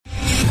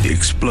The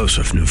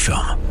explosive new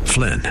film,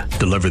 Flynn,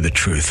 Deliver the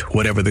Truth,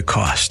 Whatever the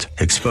Cost,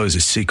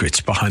 exposes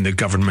secrets behind the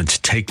government's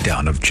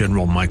takedown of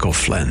General Michael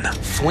Flynn.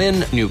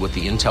 Flynn knew what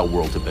the intel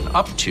world had been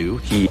up to.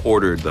 He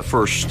ordered the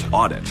first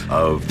audit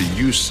of the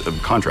use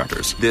of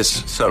contractors.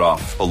 This set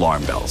off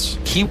alarm bells.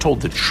 He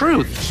told the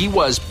truth. He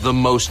was the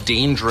most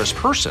dangerous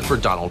person for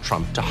Donald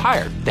Trump to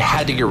hire. They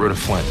had to get rid of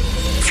Flynn.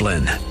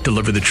 Flynn,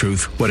 Deliver the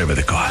Truth, Whatever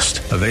the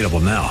Cost. Available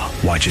now.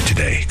 Watch it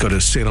today. Go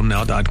to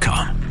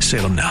salemnow.com.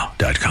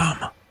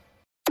 salemnow.com.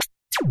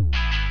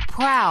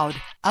 Proud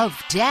of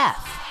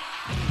death.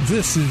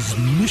 This is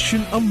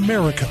Mission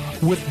America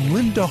with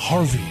Linda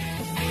Harvey.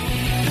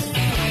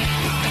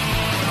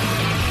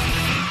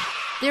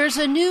 There's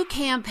a new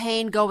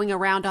campaign going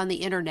around on the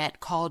internet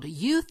called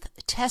Youth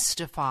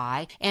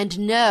Testify, and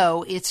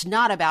no, it's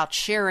not about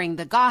sharing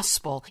the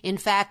gospel. In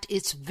fact,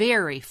 it's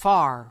very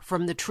far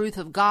from the truth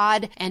of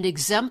God and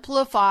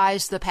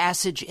exemplifies the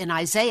passage in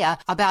Isaiah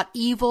about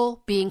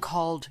evil being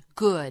called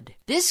good.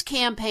 This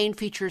campaign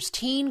features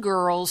teen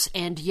girls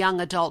and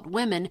young adult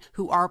women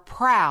who are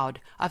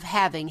proud of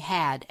having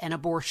had an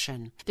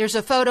abortion. There's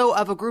a photo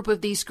of a group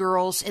of these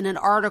girls in an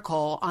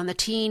article on the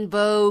Teen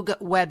Vogue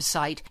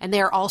website, and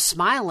they're all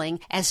smiling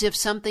as if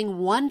something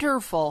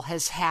wonderful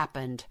has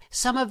happened.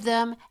 Some of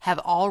them have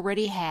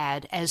already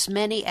had as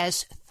many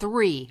as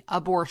 3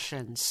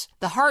 abortions.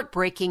 The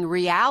heartbreaking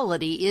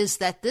reality is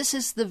that this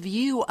is the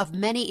view of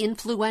many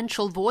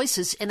influential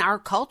voices in our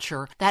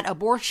culture, that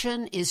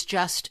abortion is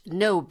just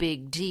no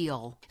big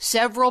deal.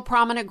 Several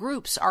prominent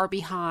groups are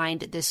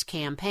behind this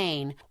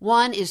campaign.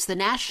 One is the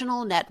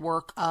National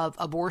Network of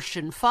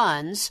Abortion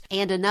Funds,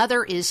 and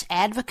another is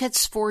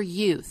Advocates for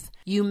Youth.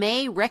 You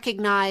may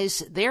recognize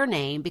their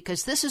name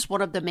because this is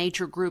one of the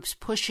major groups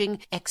pushing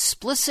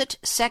explicit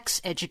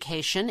sex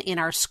education in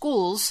our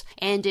schools,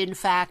 and in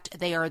fact,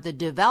 they are the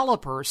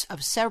developers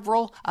of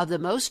several of the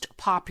most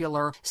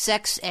popular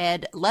sex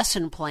ed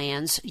lesson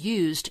plans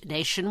used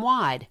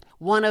nationwide.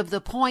 One of the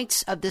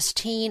points of this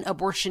teen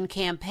abortion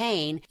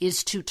campaign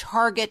is to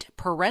target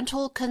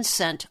parental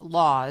consent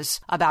laws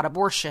about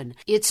abortion.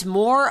 It's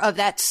more of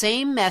that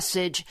same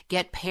message: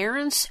 get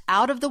parents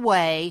out of the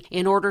way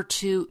in order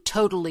to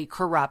totally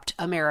corrupt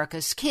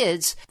America's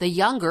kids. The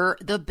younger,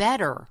 the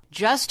better.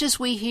 Just as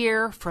we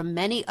hear from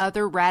many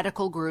other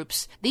radical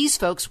groups, these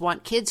folks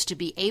want kids to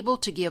be able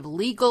to give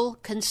legal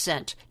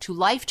consent to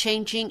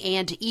life-changing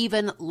and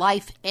even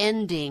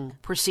life-ending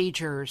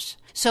procedures.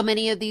 So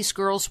many of these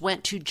girls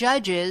went to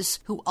judges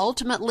who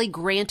ultimately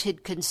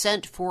granted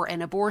consent for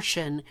an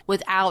abortion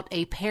without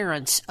a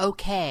parent's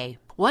okay.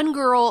 One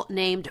girl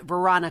named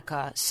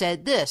Veronica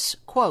said this,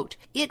 quote,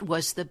 "It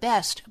was the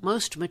best,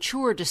 most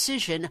mature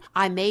decision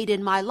I made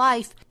in my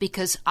life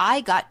because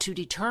I got to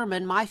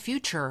determine my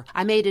future.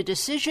 I made a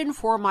decision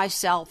for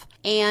myself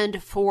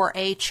and for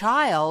a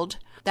child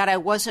that I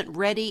wasn't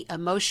ready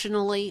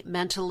emotionally,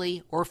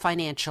 mentally, or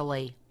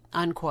financially,"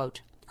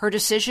 unquote. Her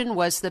decision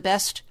was the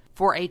best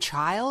for a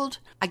child?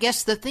 I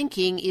guess the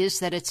thinking is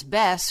that it's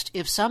best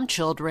if some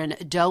children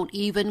don't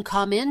even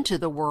come into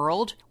the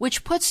world,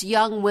 which puts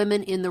young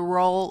women in the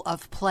role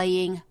of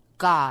playing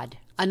God.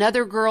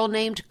 Another girl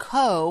named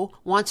Co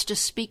wants to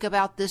speak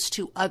about this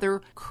to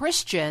other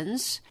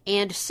Christians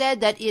and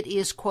said that it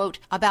is, quote,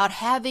 about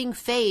having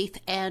faith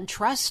and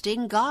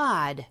trusting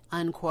God,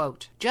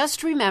 unquote.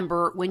 Just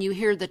remember when you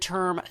hear the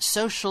term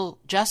social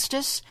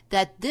justice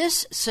that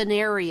this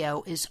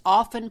scenario is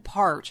often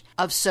part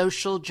of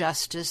social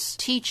justice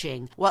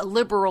teaching, what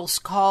liberals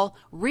call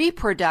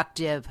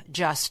reproductive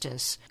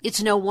justice.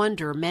 It's no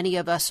wonder many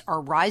of us are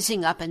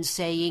rising up and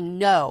saying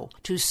no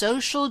to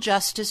social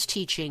justice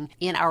teaching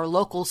in our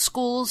local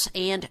schools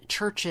and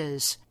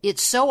churches. It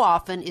so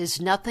often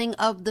is nothing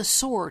of the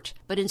sort,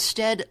 but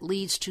instead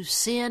leads to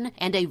sin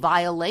and a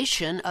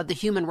violation of the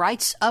human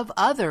rights of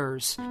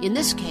others. In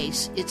this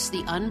case, it's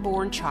the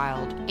unborn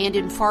child, and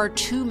in far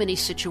too many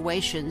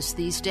situations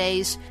these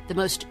days, the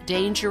most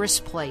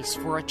dangerous place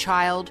for a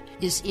child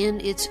is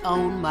in its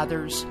own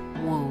mother's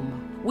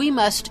womb. We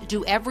must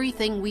do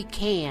everything we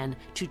can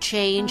to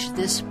change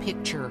this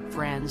picture,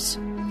 friends.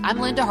 I'm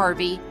Linda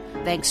Harvey.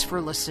 Thanks for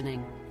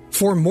listening.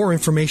 For more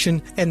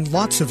information and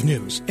lots of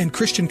news and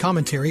Christian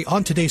commentary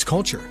on today's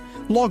culture,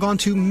 log on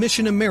to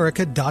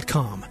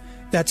missionamerica.com.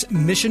 That's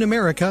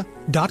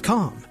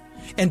missionamerica.com.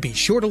 And be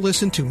sure to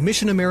listen to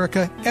Mission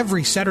America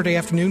every Saturday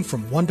afternoon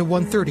from 1 to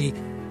 1:30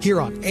 here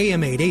on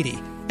AM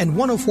 880 and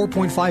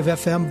 104.5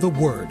 FM The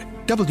Word,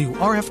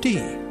 WRFD.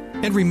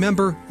 And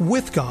remember,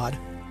 with God,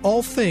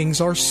 all things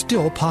are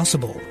still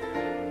possible.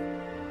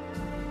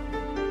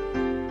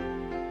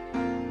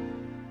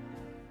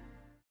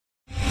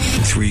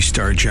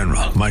 Three-star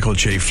General Michael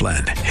J.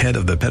 Flynn, head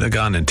of the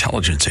Pentagon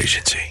Intelligence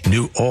Agency,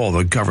 knew all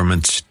the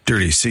government's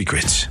dirty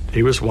secrets.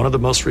 He was one of the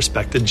most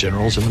respected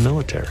generals in the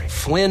military.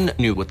 Flynn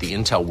knew what the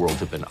intel world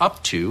had been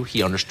up to.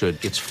 He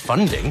understood its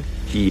funding.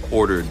 He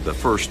ordered the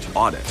first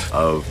audit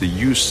of the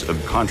use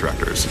of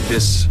contractors.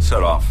 This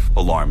set off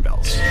alarm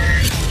bells.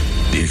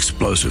 The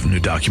explosive new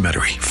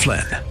documentary,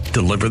 Flynn,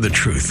 Deliver the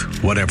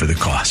Truth, Whatever the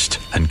Cost,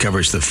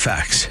 uncovers the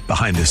facts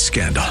behind this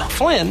scandal.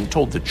 Flynn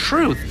told the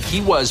truth.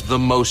 He was the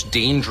most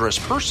dangerous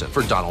person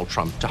for Donald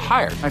Trump to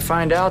hire. I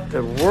find out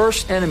the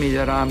worst enemy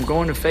that I'm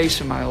going to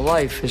face in my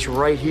life is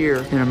right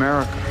here in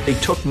America. They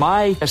took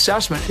my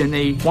assessment and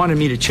they wanted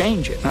me to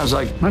change it. And I was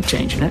like, I'm not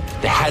changing it.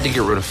 They had to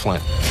get rid of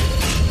Flynn.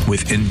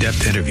 With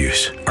in-depth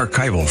interviews,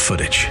 archival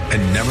footage,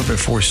 and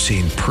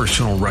never-before-seen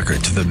personal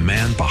records of the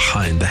man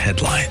behind the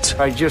headlines.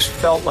 I just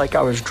felt like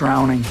I was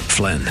drowning.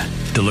 Flynn,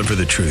 Deliver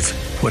the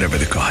Truth, Whatever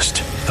the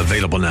Cost.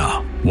 Available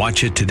now.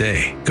 Watch it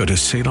today. Go to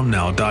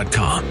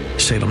salemnow.com.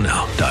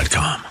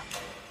 salemnow.com.